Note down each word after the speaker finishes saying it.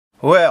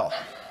Well,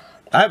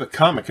 I have a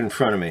comic in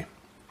front of me,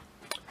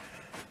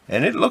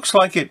 and it looks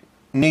like it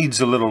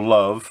needs a little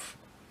love.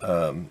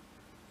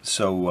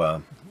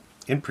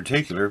 In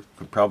particular,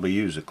 could probably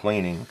use a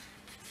cleaning.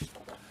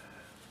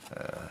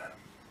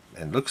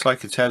 And looks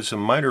like it's had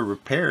some minor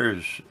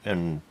repairs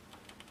and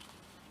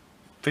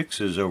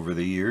fixes over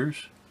the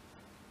years.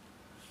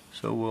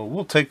 So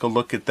we'll take a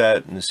look at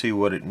that and see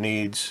what it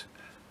needs.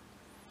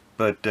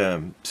 But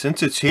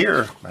since it's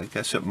here, I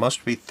guess it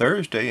must be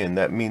Thursday, and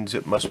that means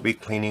it must be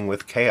cleaning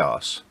with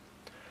Kaos.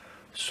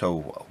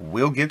 So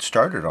we'll get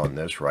started on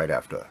this right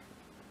after.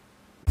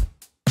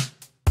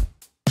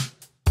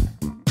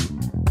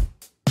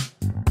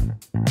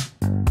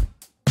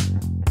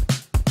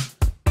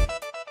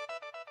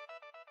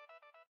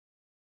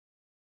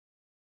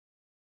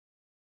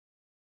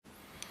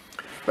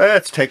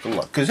 Let's take a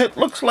look, because it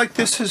looks like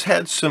this has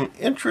had some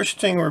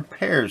interesting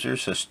repairs.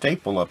 There's a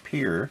staple up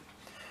here.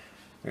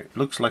 It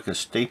looks like a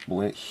staple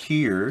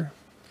here.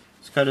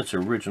 It's got its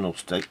original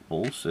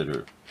staples that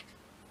are,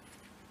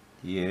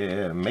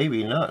 yeah,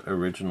 maybe not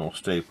original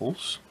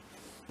staples.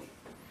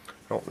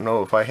 Don't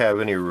know if I have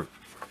any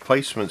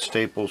replacement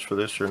staples for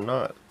this or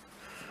not.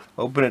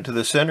 Open it to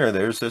the center.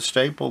 There's a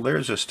staple.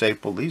 There's a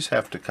staple. These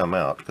have to come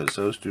out because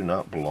those do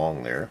not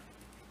belong there.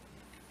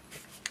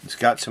 It's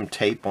got some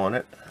tape on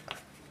it.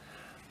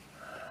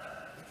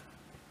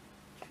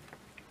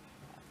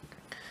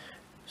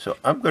 So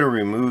I'm going to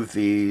remove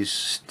these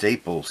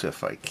staples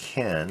if I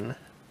can.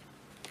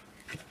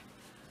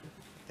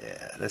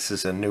 Yeah, this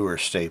is a newer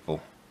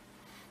staple.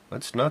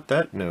 It's not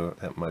that new,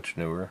 that much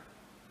newer.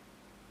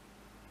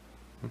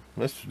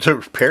 The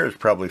repair is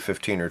probably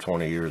 15 or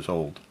 20 years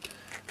old.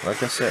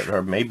 Like I said,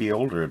 or maybe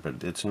older,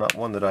 but it's not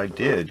one that I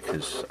did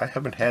because I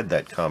haven't had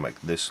that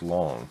comic this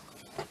long.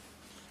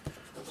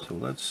 So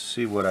let's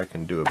see what I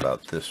can do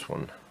about this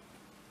one.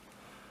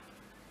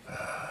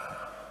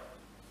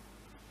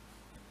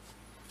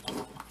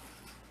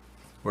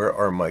 Where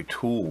are my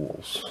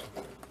tools?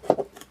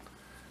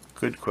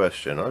 Good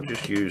question. I'll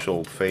just use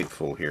Old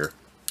Faithful here.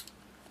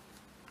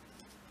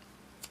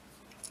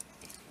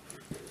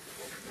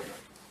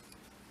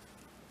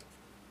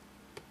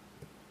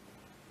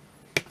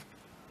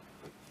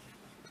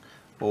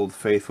 Old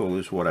Faithful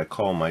is what I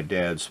call my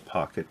dad's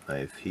pocket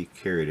knife. He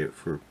carried it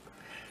for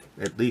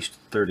at least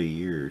 30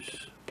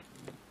 years.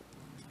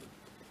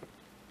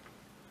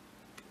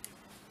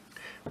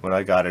 When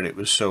I got it, it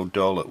was so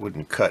dull it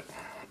wouldn't cut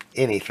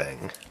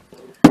anything.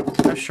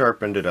 I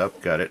sharpened it up,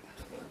 got it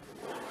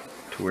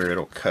to where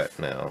it'll cut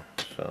now.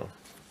 So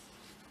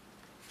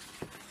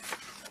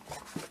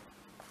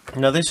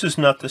now this is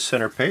not the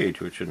center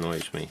page, which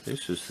annoys me.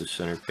 This is the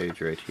center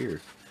page right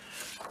here.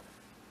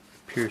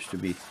 Appears to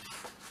be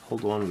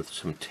held on with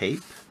some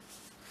tape,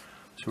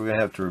 so we're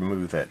gonna have to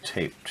remove that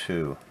tape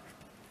too.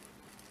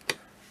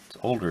 It's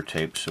older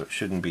tape, so it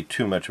shouldn't be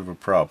too much of a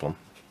problem.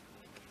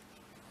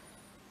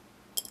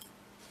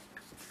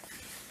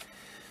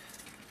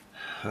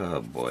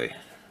 Oh boy.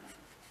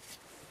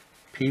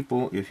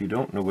 People, if you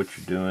don't know what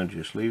you're doing,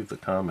 just leave the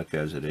comic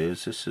as it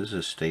is. This is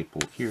a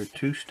staple here,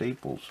 2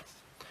 staples.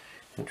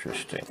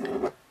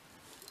 Interesting.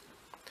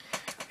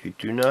 If you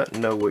do not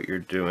know what you're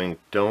doing,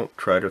 don't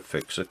try to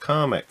fix a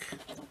comic.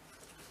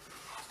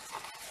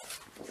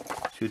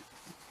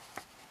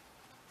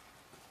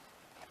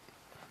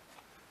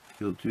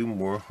 You'll do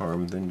more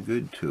harm than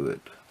good to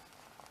it.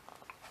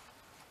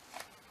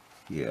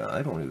 Yeah,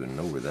 I don't even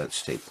know where that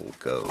staple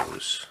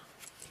goes.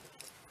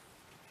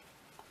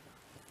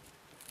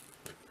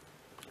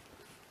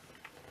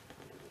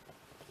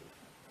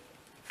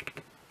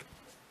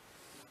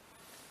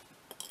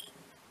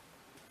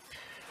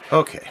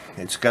 Okay,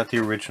 it's got the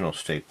original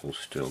staples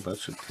still.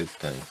 That's a good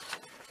thing.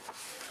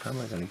 How am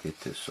I going to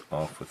get this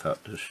off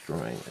without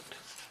destroying it?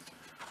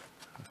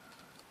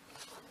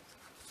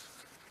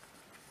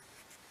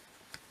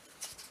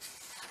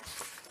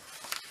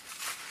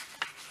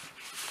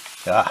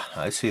 Ah,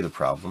 I see the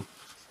problem.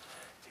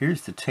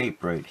 Here's the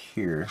tape right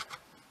here.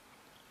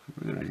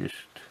 We're going to just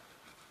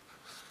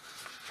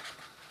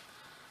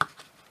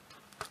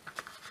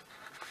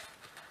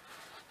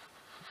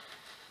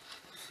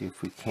see if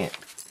we can't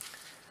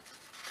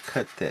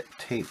cut that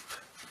tape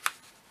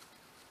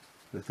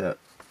without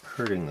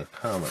hurting the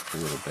comic a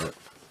little bit.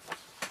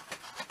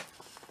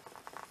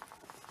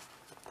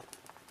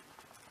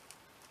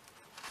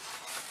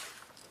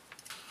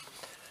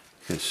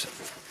 Because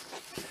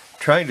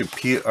trying to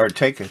peel or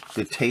take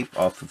the tape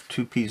off of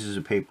 2 pieces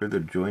of paper that are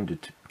joined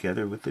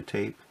together with the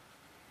tape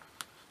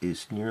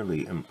is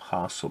nearly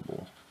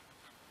impossible.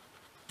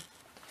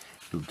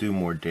 It'll do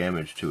more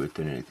damage to it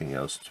than anything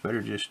else. It's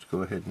better just to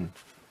go ahead and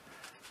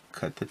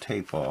cut the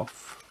tape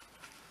off.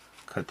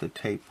 Cut the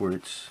tape where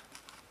it's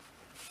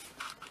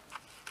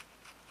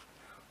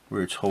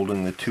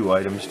holding the 2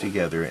 items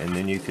together, and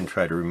then you can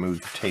try to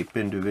remove the tape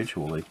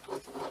individually.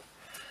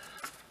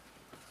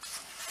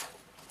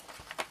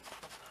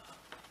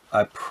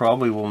 I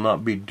probably will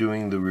not be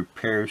doing the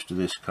repairs to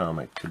this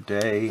comic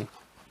today.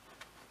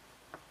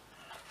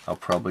 I'll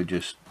probably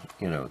just,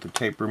 the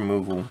tape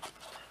removal,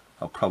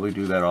 I'll probably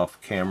do that off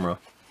camera.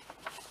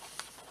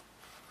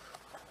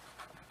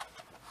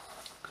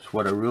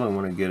 what I really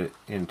want to get it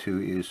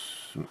into is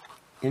some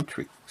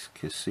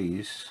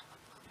intricacies.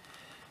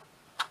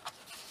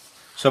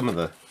 Some of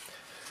the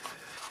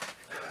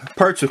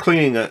parts of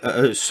cleaning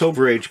a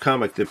Silver Age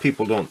comic that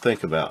people don't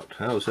think about.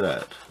 How's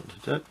that?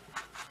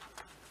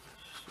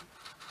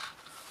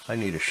 I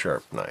need a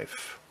sharp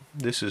knife.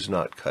 This is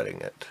not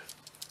cutting it.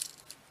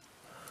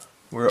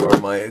 Where are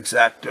my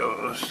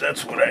X-Actos?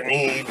 That's what I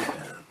need.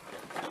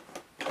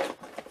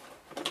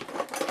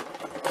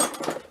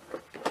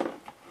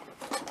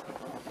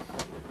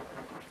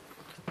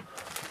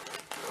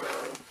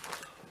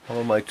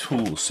 All my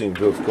tools seem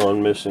to have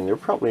gone missing. They're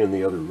probably in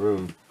the other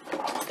room.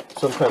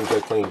 Sometimes I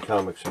clean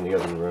comics in the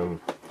other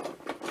room.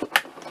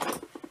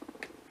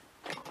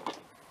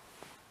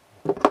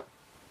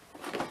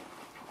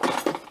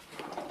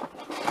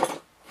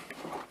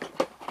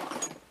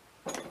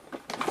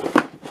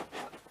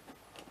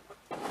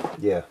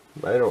 Yeah,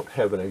 I don't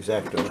have an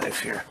X-Acto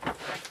knife here.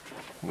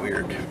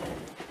 Weird.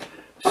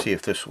 See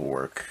if this will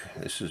work.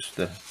 This is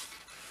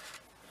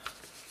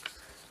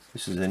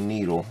a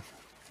needle.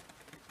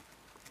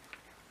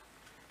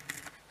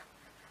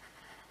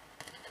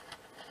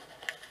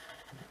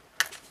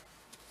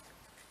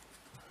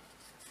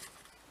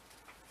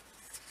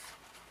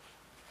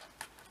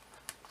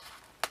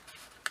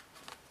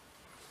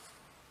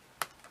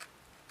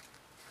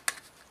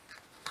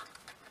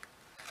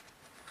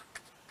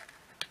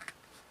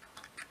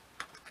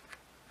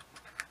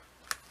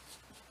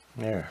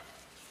 There.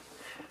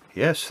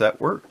 Yes, that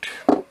worked.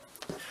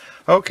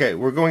 Okay,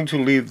 we're going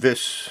to leave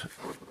this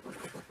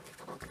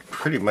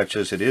pretty much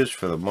as it is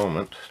for the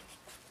moment.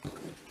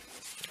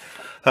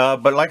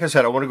 But like I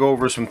said, I want to go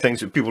over some things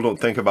that people don't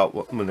think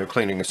about when they're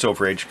cleaning a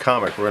Silver Age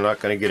comic. We're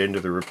not going to get into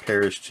the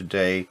repairs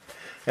today,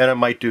 and I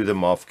might do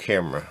them off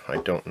camera. I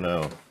don't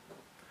know.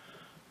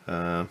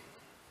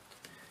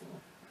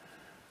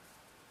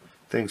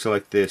 Things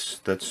like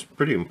this, that's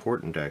pretty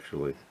important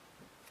actually.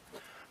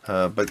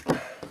 But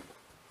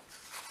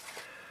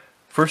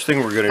first thing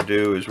we're going to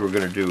do is we're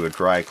going to do a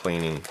dry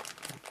cleaning.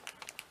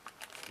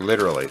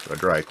 Literally a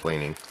dry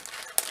cleaning.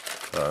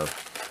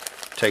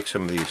 Take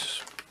some of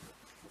these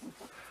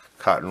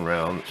cotton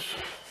rounds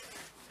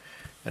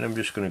and I'm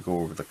just going to go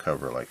over the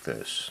cover like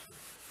this.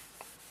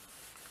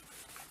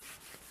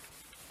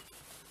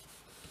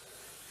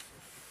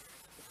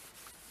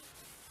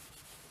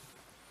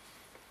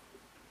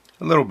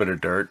 A little bit of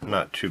dirt,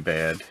 not too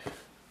bad.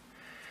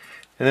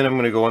 And then I'm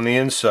going to go on the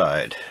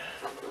inside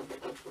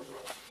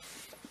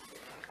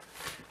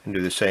and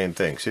do the same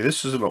thing. See,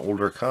 this is an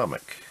older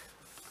comic,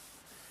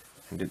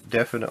 and it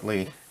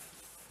definitely,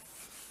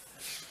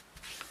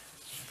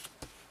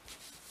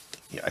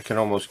 yeah, I can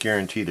almost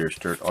guarantee there's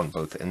dirt on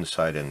both the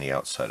inside and the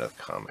outside of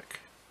the comic.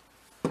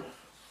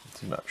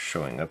 It's not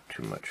showing up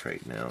too much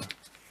right now.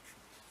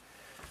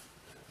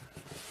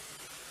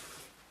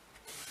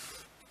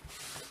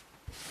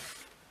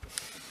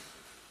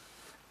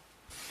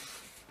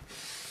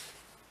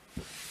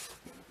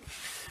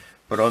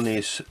 But on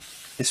these,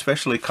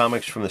 especially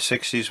comics from the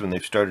 60s when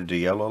they've started to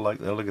yellow like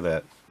that, look at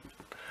that.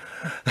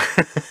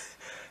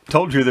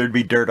 Told you there'd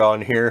be dirt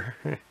on here.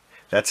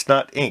 That's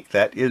not ink,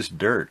 that is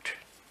dirt.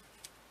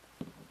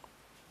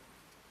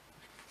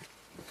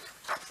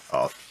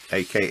 Oh,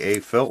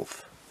 AKA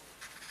filth.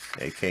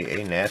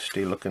 AKA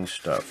nasty looking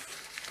stuff.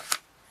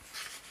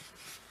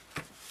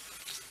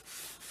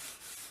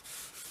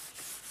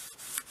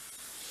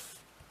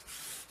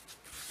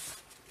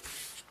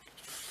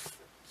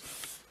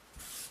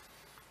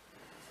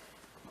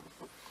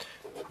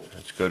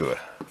 Let's go to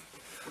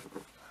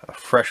a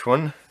fresh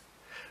one.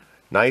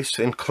 Nice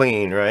and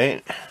clean,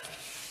 right?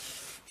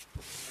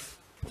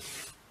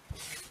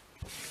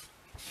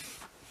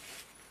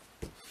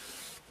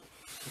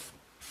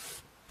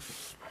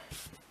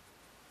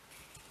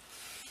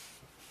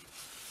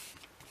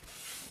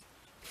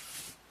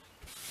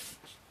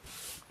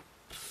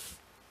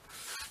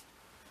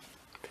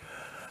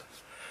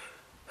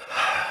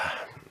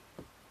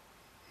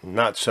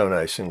 Not so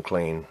nice and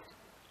clean.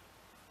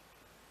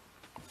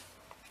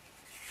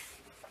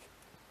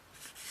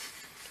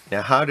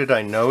 Now, how did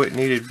I know it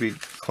needed to be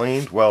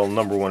cleaned? Well,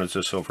 number one, it's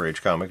a Silver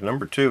Age comic.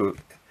 Number two,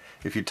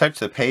 if you touch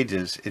the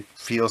pages, it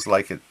feels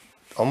like it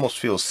almost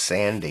feels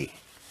sandy.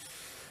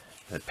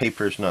 The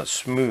paper is not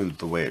smooth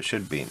the way it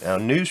should be. Now,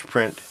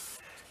 newsprint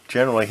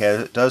generally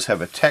does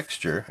have a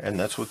texture, and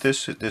that's what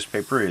this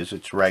paper is.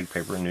 It's rag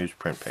paper,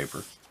 newsprint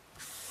paper.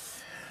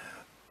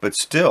 But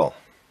still,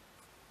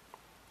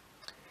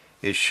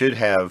 it should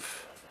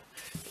have,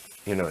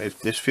 you know,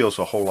 this feels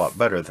a whole lot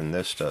better than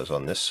this does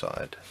on this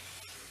side.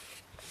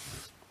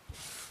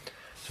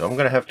 So I'm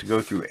going to have to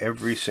go through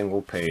every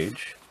single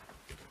page.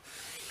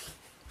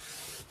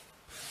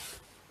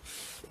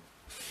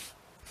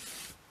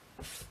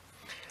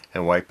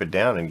 And wipe it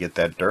down and get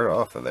that dirt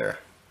off of there.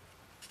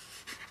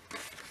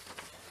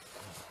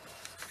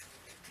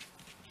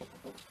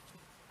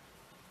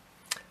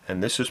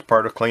 And this is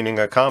part of cleaning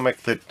a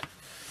comic that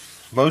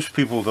most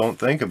people don't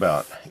think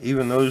about.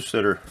 Even those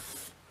that are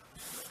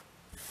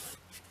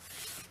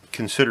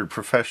considered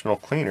professional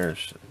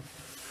cleaners,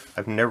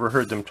 I've never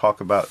heard them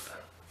talk about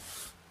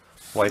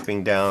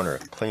wiping down or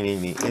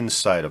cleaning the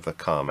inside of the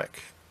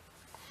comic.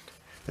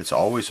 It's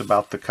always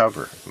about the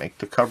cover. Make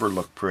the cover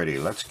look pretty.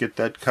 Let's get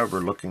that cover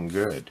looking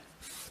good.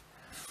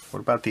 What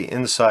about the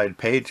inside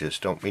pages?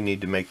 Don't we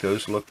need to make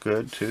those look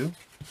good too?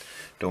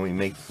 Don't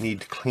we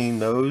need to clean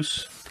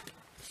those?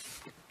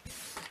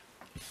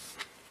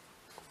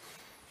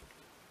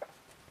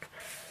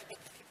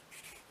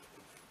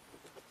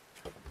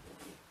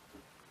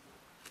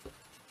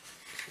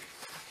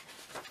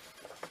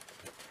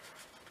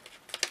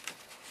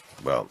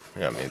 Well,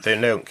 yeah, I mean, if they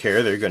don't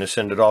care, they're going to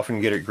send it off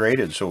and get it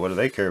graded, so what do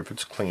they care if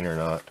it's clean or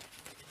not?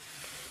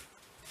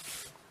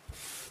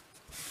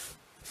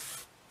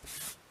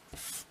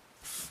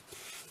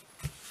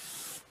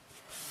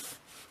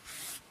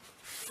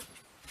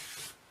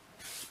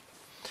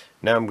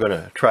 Now I'm going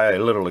to try a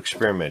little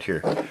experiment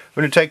here. I'm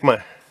going to take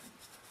my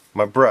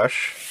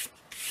brush.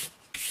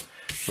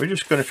 We're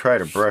just going to try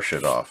to brush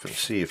it off and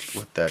see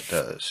what that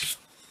does.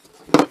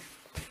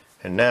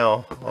 And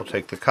now I'll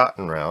take the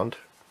cotton round.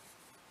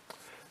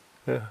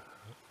 Yeah,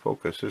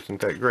 focus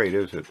isn't that great,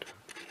 is it?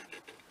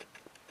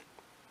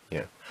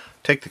 Yeah.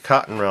 Take the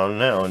cotton round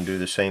now and do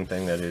the same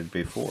thing that I did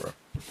before.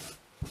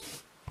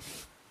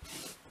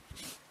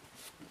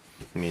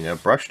 I mean, I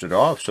brushed it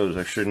off so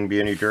there shouldn't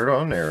be any dirt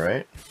on there,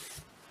 right?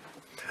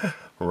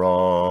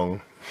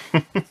 Wrong.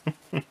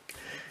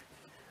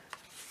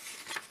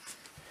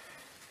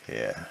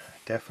 Yeah,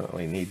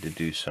 definitely need to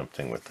do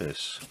something with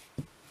this.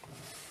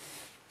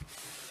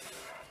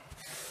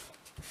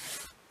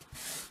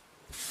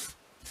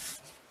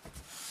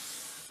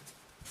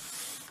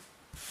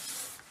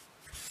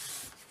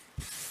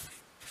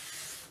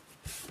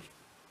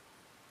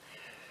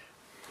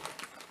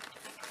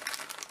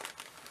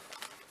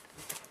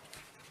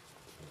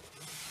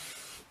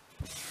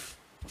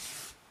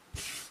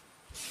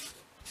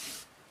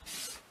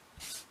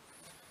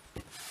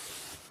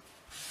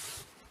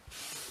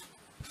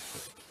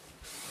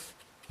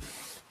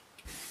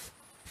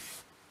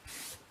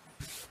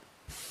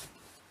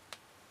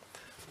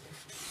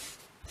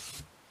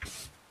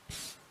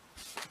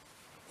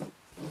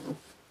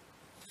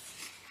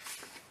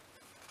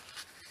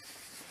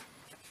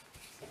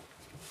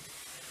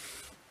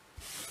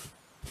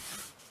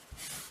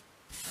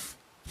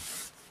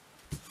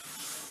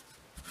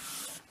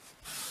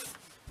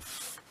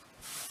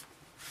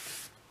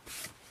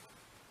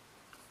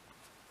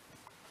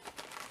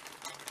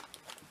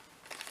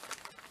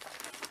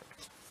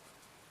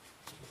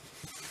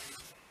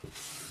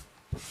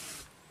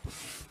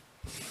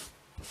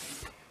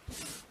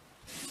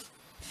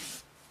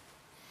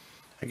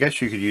 I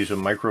guess you could use a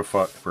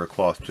microfiber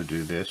cloth to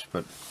do this,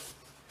 but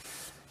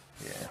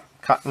yeah,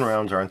 cotton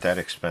rounds aren't that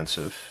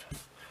expensive.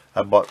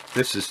 I bought,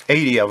 this is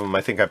 80 of them.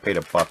 I think I paid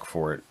 $1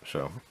 for it,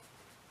 so.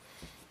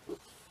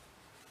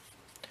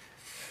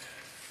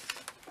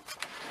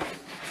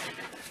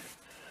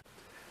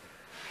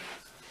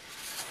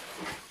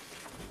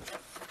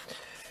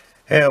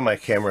 And my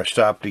camera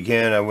stopped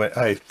again.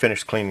 I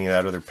finished cleaning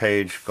that other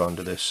page, gone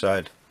to this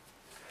side.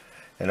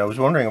 And I was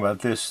wondering about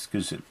this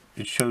because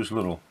it shows a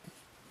little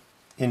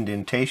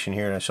indentation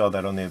here, and I saw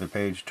that on the other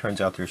page.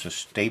 Turns out there's a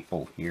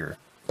staple here.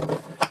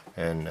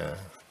 And I'm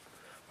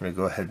going to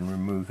go ahead and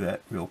remove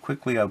that real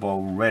quickly. I've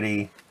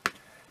already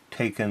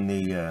taken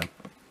the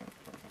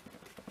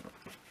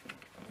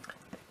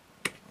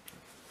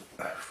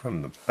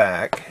from the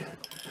back.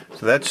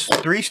 So that's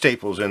 3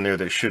 staples in there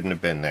that shouldn't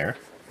have been there.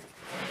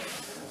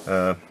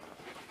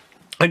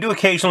 I do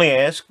occasionally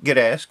get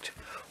asked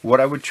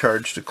what I would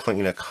charge to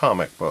clean a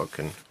comic book,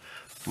 and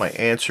my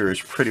answer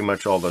is pretty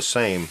much all the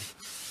same.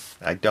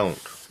 I don't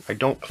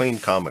clean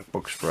comic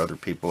books for other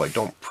people. I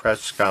don't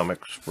press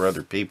comics for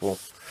other people.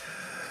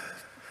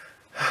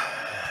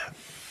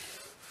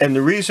 And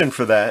the reason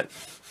for that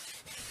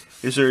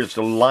is there's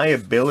a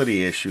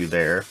liability issue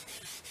there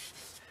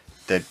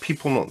that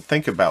people don't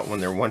think about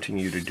when they're wanting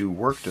you to do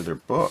work to their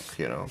book,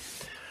 you know.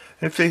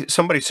 If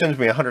somebody sends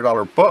me a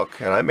 $100 book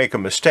and I make a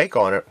mistake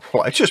on it,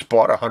 well, I just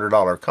bought a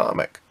 $100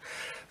 comic.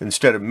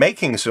 Instead of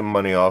making some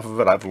money off of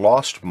it, I've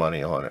lost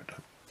money on it.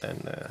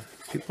 And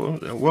people,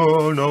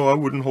 well, no, I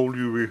wouldn't hold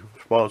you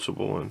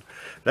responsible, and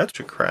that's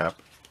a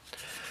crap.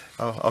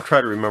 I'll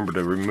try to remember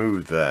to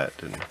remove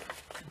that, and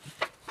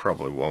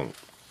probably won't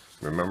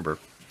remember.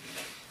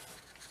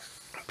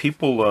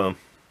 People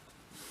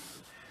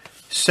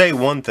say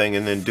one thing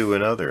and then do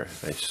another.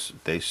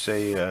 They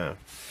say,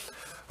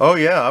 oh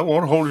yeah, I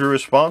won't hold you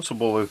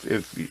responsible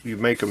if you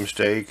make a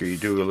mistake or you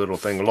do a little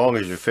thing, as long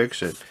as you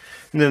fix it.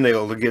 And then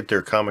they'll get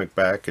their comic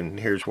back, and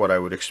here's what I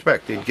would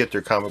expect. They'd get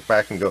their comic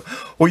back and go,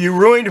 well, you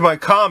ruined my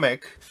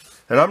comic,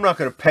 and I'm not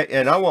going to pay,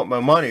 and I want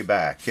my money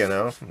back, you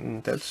know.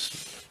 And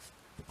that's,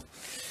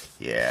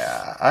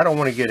 yeah, I don't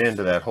want to get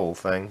into that whole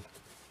thing.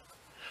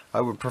 I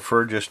would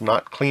prefer just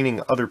not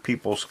cleaning other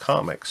people's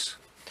comics.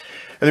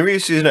 And the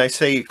reason I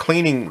say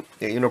cleaning,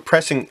 you know,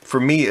 pressing for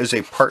me is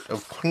a part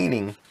of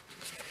cleaning,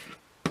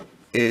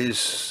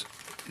 is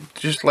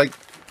just like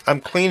I'm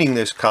cleaning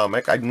this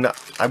comic. I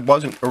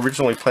wasn't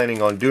originally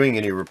planning on doing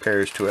any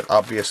repairs to it.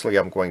 Obviously,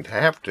 I'm going to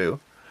have to.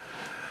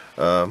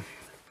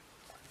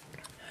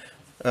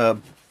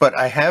 But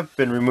I have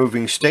been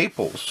removing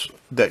staples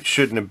that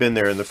shouldn't have been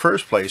there in the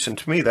first place, and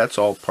to me that's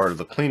all part of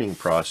the cleaning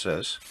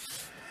process.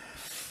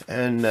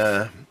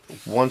 And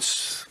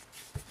once,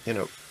 you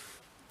know,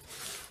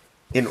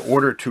 in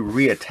order to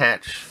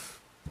reattach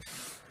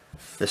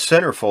the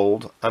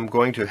centerfold, I'm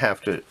going to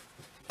have to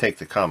take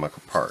the comic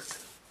apart.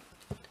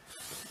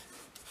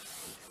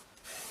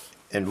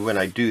 And when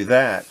I do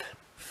that,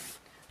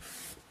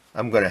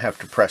 I'm going to have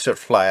to press it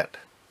flat.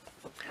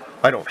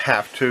 I don't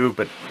have to,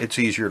 but it's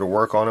easier to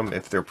work on them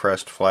if they're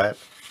pressed flat.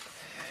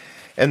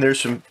 And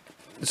there's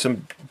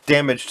some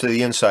damage to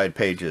the inside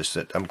pages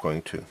that I'm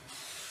going to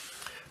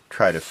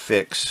try to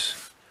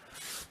fix.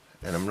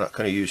 And I'm not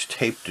going to use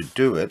tape to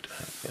do it.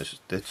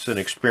 It's an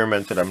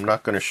experiment that I'm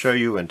not going to show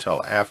you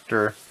until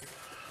after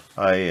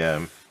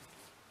I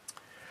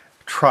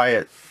try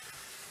it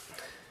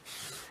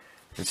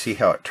and see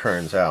how it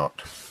turns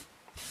out.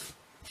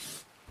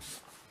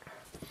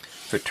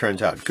 If it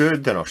turns out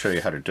good, then I'll show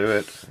you how to do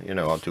it. You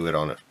know, I'll do it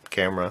on a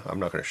camera. I'm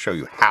not going to show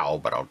you how,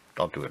 but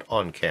I'll do it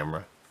on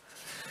camera.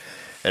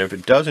 And if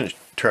it doesn't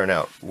turn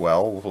out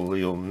well,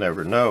 you'll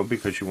never know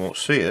because you won't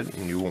see it,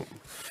 and you won't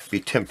be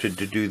tempted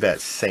to do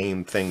that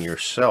same thing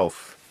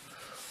yourself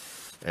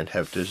and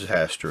have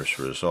disastrous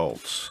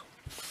results.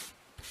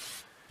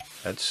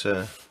 That's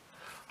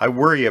I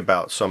worry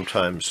about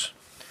sometimes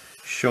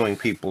showing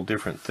people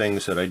different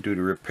things that I do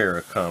to repair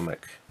a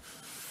comic,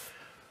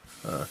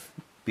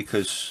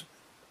 because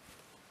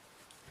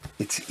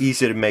it's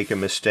easy to make a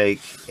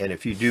mistake, and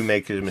if you do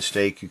make a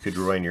mistake, you could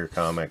ruin your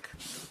comic.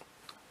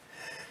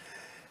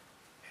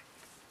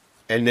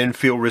 And then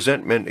feel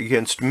resentment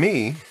against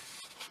me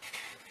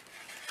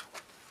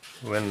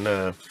when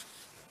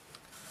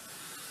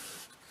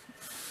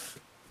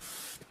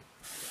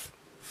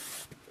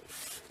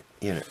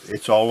you know,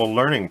 it's all a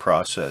learning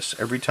process.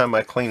 Every time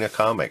I clean a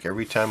comic,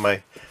 every time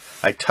I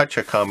touch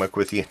a comic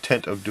with the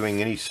intent of doing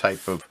any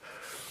type of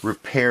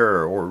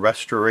repair or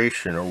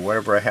restoration or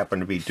whatever I happen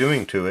to be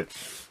doing to it,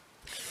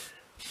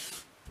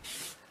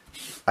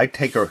 I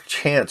take a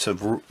chance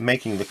of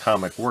making the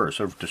comic worse,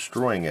 of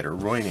destroying it or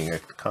ruining a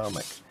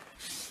comic.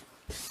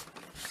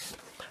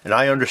 And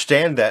I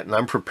understand that, and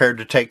I'm prepared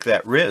to take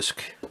that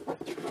risk.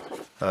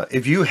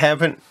 If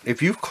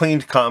you've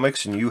cleaned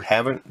comics and you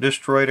haven't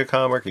destroyed a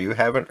comic, or you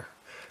haven't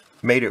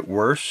made it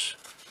worse,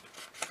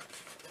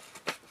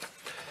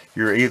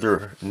 you're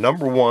either,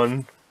 number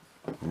one,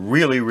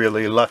 really,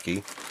 really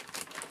lucky.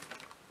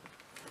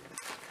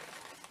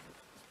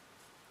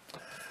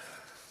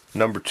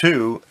 Number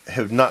two,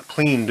 have not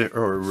cleaned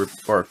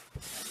or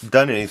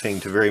done anything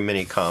to very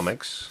many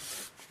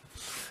comics.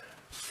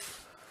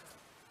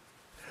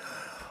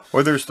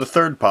 Or there's the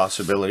third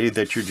possibility,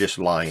 that you're just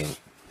lying,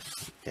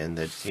 and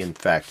that in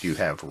fact you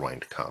have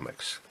ruined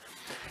comics.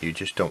 You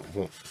just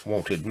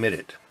won't admit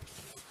it.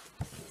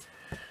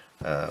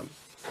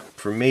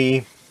 For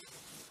me,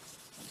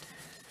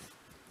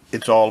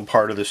 it's all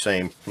part of the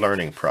same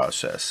learning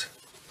process.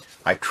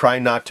 I try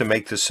not to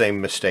make the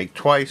same mistake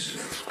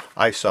twice.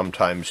 I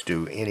sometimes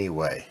do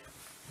anyway.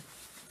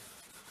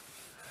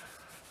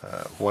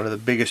 One of the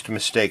biggest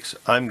mistakes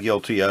I'm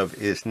guilty of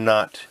is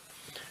not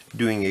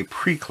doing a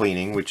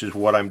pre-cleaning, which is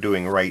what I'm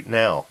doing right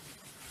now.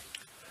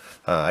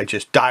 I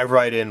just dive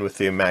right in with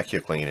the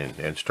Immaculate Clean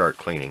and start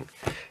cleaning.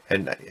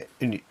 And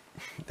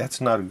that's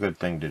not a good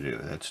thing to do.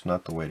 That's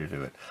not the way to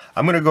do it.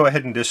 I'm going to go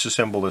ahead and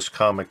disassemble this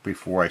comic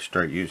before I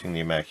start using the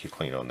Immaculate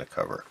Clean on the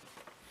cover.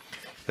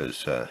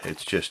 Because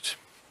it's just,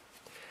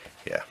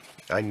 yeah,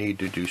 I need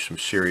to do some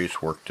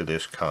serious work to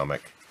this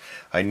comic.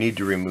 I need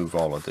to remove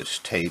all of this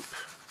tape.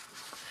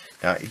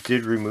 Now, I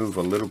did remove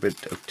a little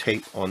bit of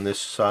tape on this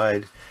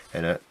side,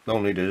 and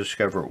only to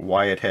discover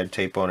why it had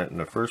tape on it in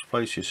the first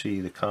place. You see,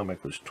 the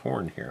comic was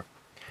torn here.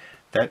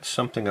 That's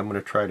something I'm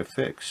going to try to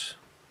fix.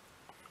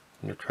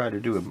 I'm going to try to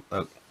do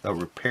a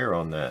repair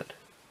on that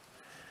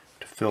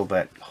to fill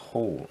that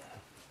hole.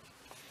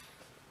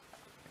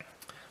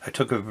 I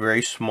took a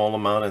very small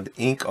amount of the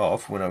ink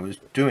off when I was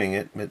doing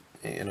it, but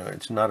you know,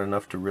 it's not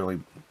enough to really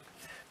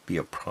be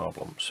a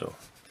problem. So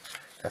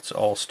that's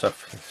all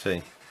stuff,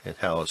 see, and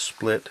how it's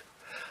split.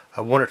 I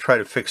want to try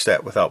to fix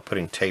that without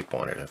putting tape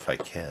on it if I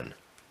can.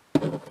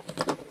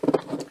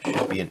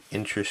 Should be an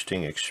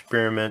interesting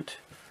experiment.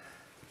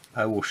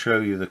 I will show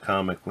you the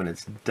comic when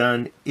it's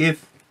done,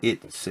 if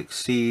it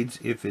succeeds.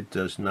 If it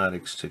does not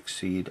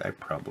succeed, I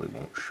probably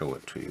won't show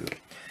it to you.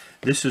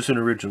 This is an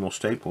original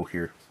staple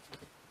here.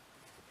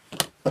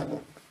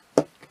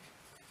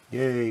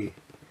 Yay!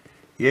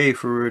 Yay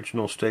for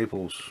original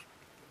staples.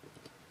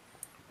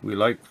 We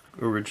like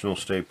original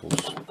staples.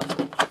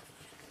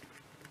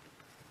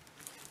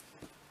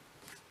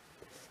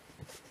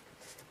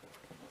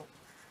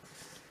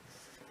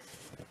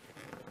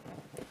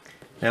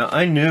 Now,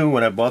 I knew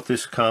when I bought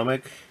this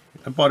comic,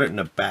 I bought it in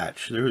a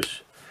batch.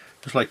 There's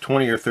like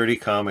 20 or 30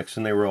 comics,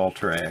 and they were all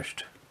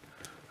trashed.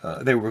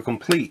 They were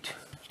complete.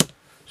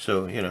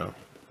 So, you know,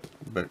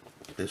 but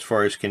as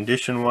far as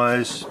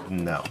condition-wise,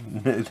 no.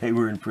 They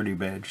were in pretty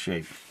bad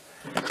shape.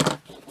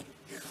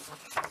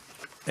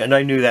 And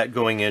I knew that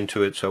going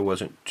into it, so I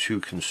wasn't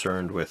too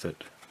concerned with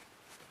it.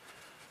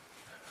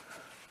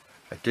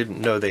 I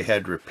didn't know they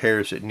had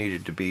repairs that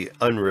needed to be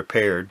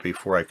unrepaired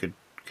before I could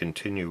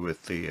continue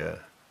with the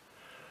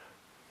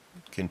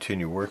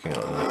continue working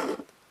on them.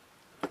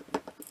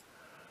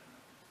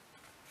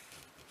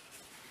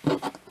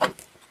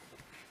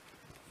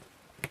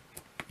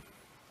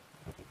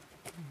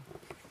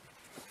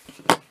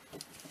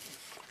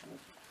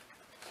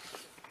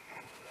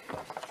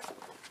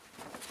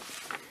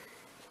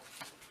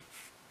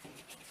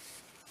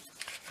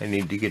 I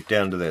need to get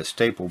down to that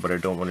staple, but I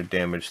don't want to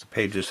damage the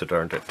pages that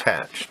aren't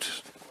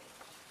attached.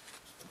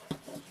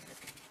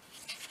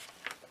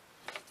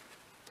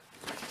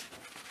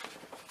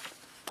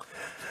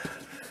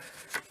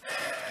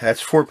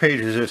 That's 4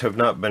 pages that have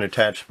not been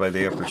attached by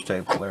the upper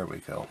staple. There we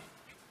go.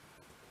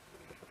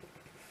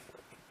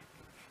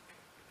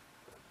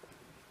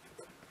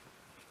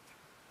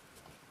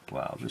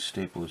 Wow, this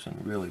staple is in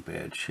really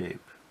bad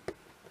shape.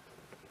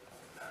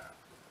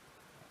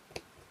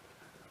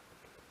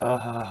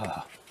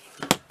 Ah,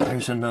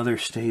 there's another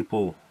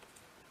staple.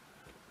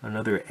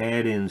 Another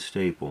add-in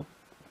staple.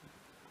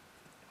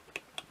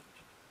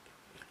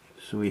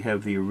 So we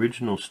have the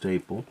original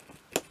staple,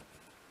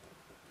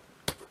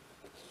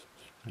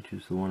 which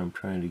is the one I'm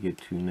trying to get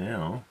to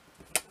now.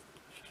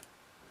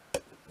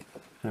 It's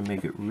going to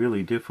make it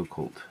really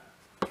difficult.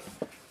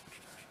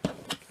 I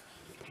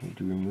need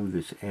to remove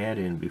this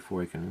add-in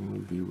before I can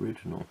remove the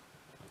original.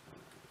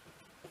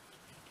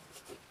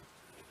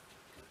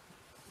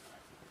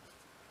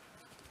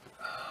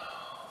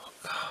 Oh,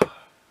 God.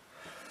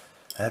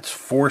 That's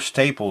 4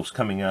 staples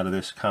coming out of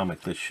this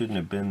comic that shouldn't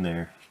have been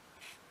there.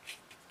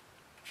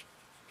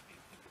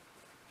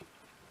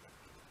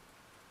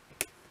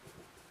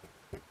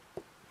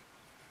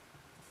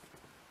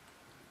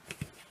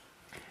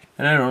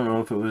 And I don't know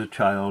if it was a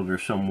child or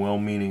some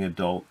well-meaning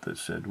adult that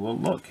said, well,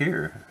 look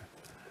here,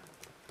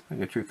 I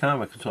got your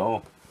comic, it's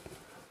all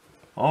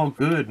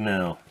good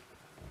now.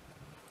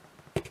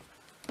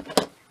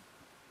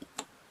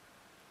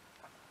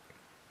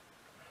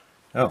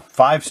 Oh,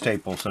 5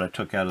 staples that I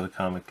took out of the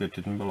comic that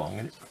didn't belong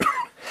in it.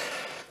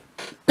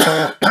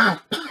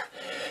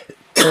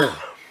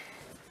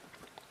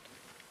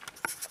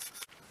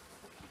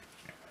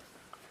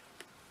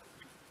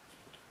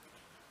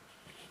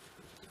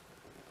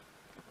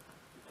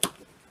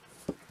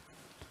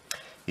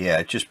 Yeah,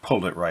 it just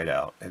pulled it right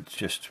out. It's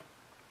just...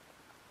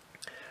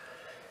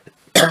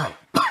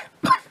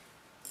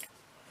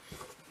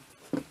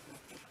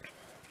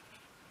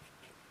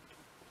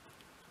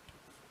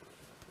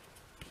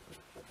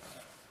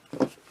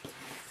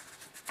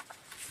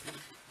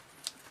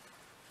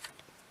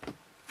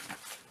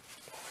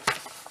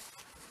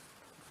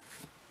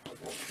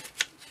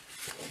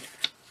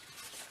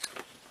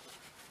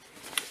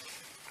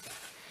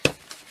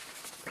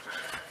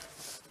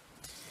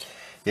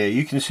 Yeah,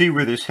 you can see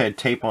where this had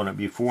tape on it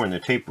before and the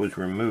tape was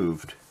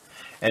removed.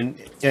 And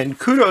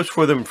kudos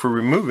for them for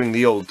removing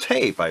the old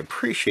tape. I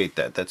appreciate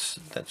that. That's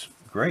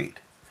great.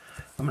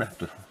 I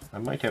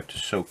might have to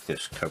soak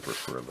this cover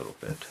for a little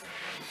bit.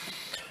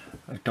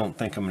 I don't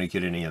think I'm going to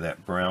get any of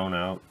that brown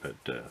out, but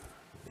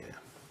yeah.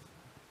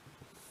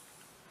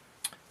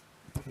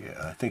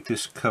 Yeah, I think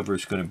this cover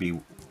is going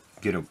to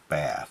get a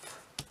bath.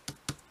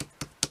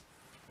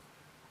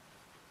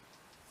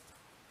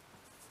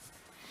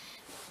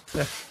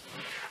 Yeah.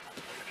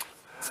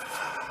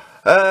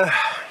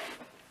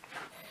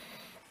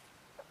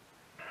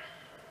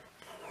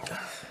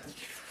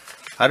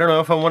 I don't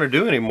know if I want to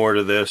do any more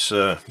to this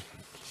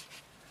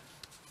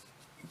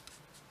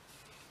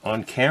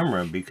on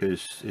camera,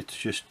 because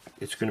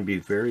it's going to be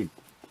very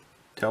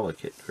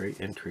delicate, very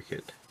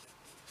intricate.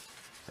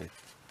 I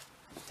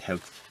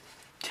have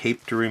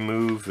tape to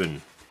remove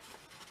and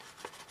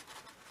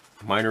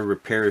minor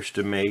repairs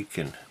to make,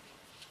 and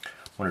I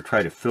want to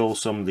try to fill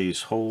some of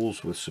these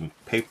holes with some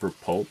paper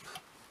pulp.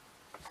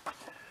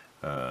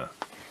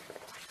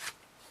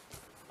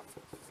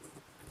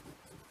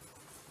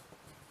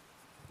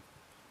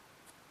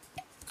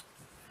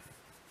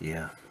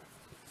 Yeah,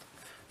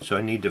 so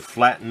I need to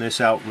flatten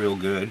this out real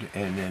good,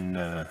 and then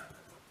I'm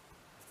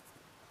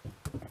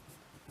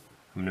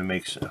going to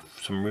make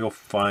some real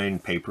fine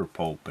paper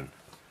pulp and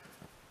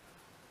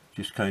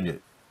just kind of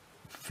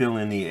fill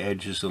in the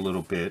edges a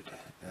little bit.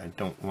 I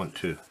don't want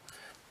to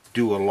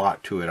do a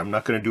lot to it. I'm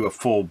not going to do a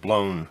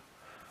full-blown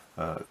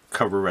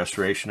cover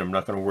restoration. I'm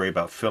not going to worry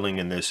about filling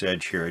in this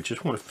edge here. I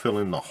just want to fill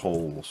in the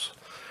holes,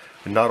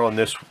 and not on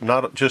this,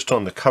 not just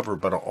on the cover,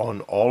 but on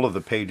all of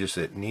the pages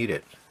that need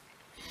it.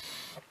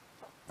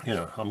 You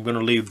know, I'm going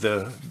to leave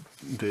the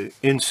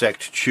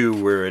insect chew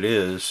where it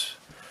is.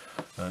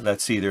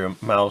 That's either a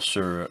mouse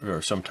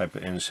or some type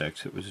of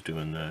insect that was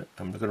doing that.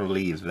 I'm going to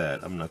leave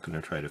that. I'm not going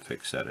to try to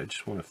fix that. I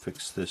just want to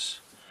fix this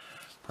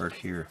part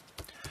here.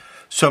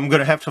 So I'm going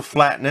to have to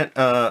flatten it.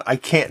 I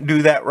can't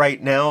do that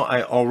right now.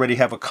 I already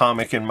have a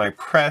comic in my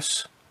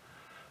press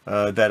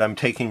that I'm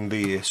taking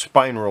the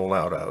spine roll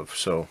out of.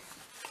 So,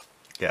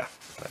 yeah,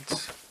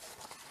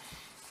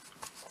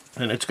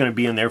 and it's going to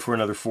be in there for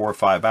another 4 or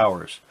 5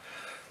 hours.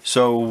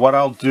 So what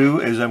I'll do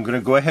is I'm going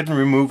to go ahead and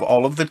remove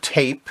all of the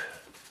tape.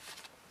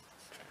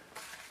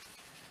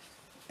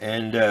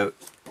 and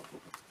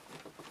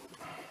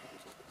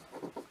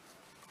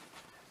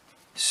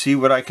see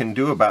what I can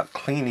do about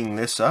cleaning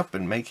this up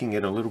and making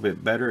it a little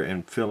bit better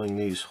and filling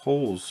these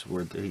holes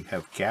where they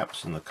have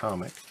gaps in the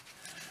comic.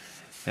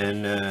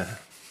 And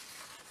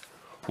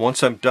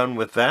once I'm done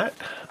with that,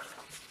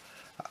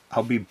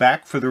 I'll be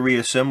back for the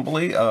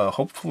reassembly.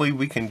 Hopefully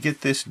we can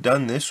get this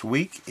done this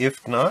week.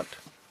 If not,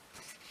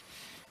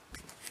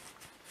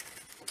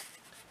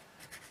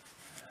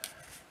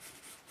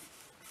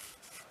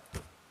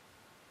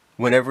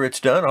 whenever it's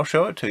done, I'll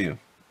show it to you.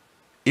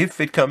 If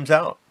it comes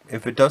out.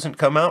 If it doesn't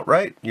come out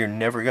right, you're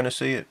never going to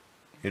see it.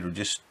 It'll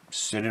just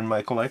sit in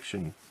my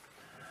collection.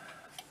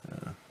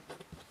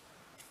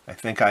 I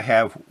think I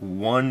have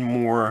one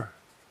more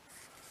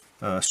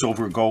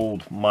silver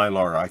gold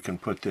mylar I can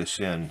put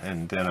this in,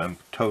 and then I'm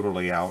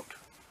totally out,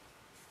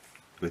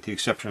 with the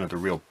exception of the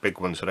real big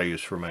ones that I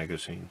use for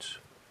magazines.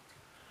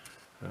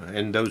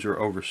 And those are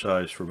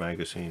oversized for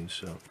magazines,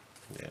 so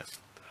yeah.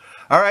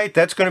 Alright,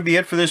 that's going to be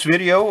it for this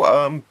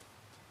video.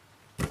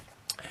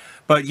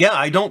 But yeah,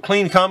 I don't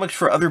clean comics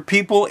for other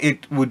people.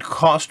 It would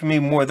cost me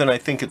more than I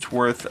think it's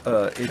worth.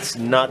 It's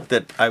not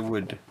that I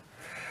would...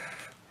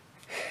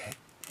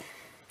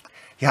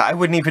 Yeah, I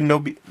wouldn't even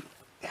know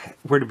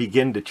where to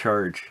begin to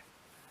charge.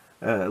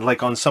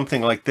 Like on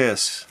something like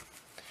this,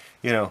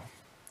 you know,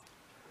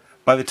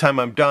 by the time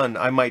I'm done,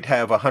 I might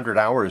have 100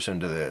 hours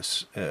into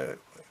this. At,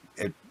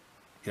 you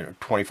know,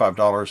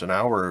 $25 an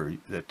hour,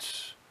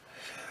 that's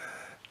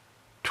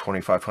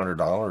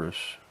 $2,500.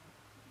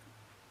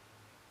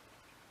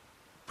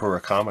 For a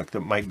comic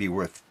that might be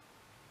worth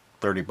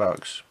 30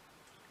 bucks.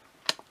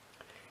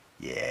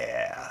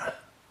 Yeah,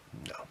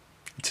 no,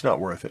 it's not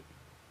worth it.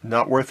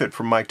 Not worth it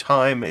for my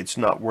time. It's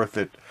not worth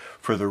it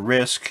for the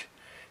risk.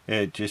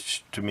 It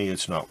just, to me,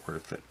 it's not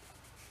worth it.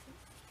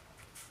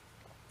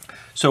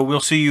 So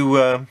we'll see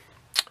you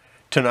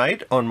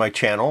tonight on my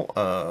channel.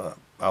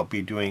 I'll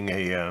be doing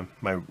a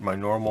my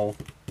normal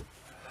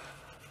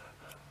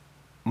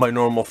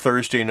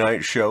Thursday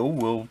night show.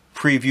 We'll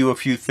preview a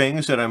few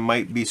things that I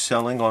might be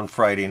selling on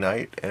Friday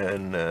night,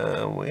 and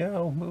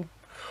well,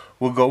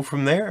 we'll go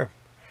from there.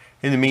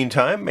 In the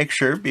meantime, make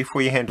sure,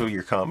 before you handle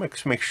your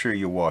comics, make sure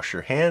you wash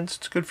your hands.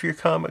 It's good for your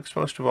comics,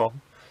 most of all.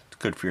 It's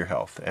good for your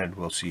health, and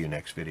we'll see you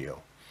next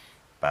video.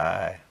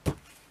 Bye.